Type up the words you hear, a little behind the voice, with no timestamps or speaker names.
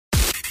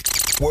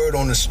Word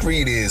on the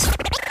street is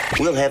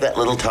we'll have that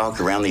little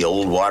talk around the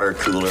old water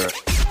cooler.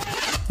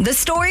 The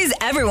stories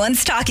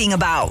everyone's talking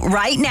about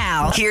right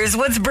now. Here's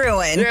what's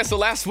brewing. Yeah, so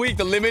last week,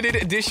 the limited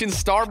edition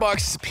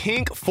Starbucks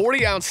pink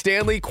 40-ounce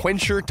Stanley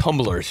Quencher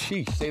tumbler,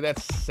 sheesh, say that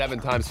 7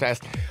 times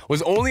fast,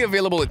 was only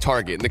available at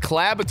Target. And the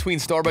collab between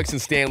Starbucks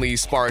and Stanley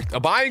sparked a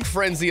buying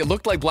frenzy. It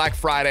looked like Black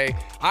Friday.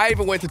 I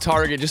even went to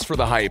Target just for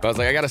the hype. I was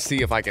like, I got to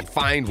see if I can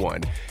find one.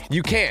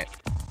 You can't.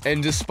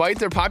 And despite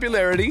their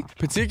popularity,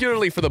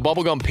 particularly for the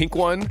bubblegum pink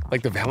one,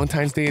 like the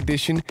Valentine's Day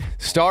edition,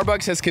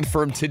 Starbucks has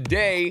confirmed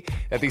today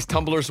that these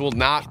tumblers will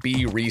not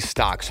be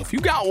restocked. So if you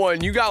got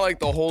one, you got like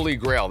the holy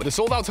grail. The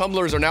sold-out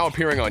tumblers are now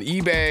appearing on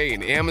eBay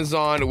and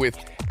Amazon with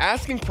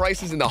asking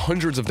prices in the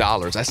hundreds of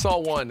dollars. I saw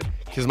one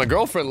because my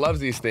girlfriend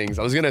loves these things.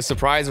 I was going to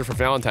surprise her for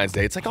Valentine's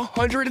Day. It's like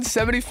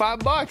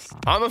 $175.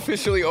 I'm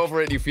officially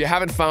over it. If you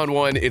haven't found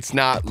one, it's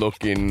not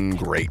looking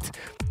great.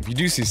 If you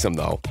do see some,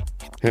 though,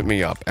 hit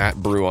me up at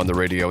Brew on the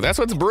radio. That's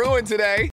what's brewing today.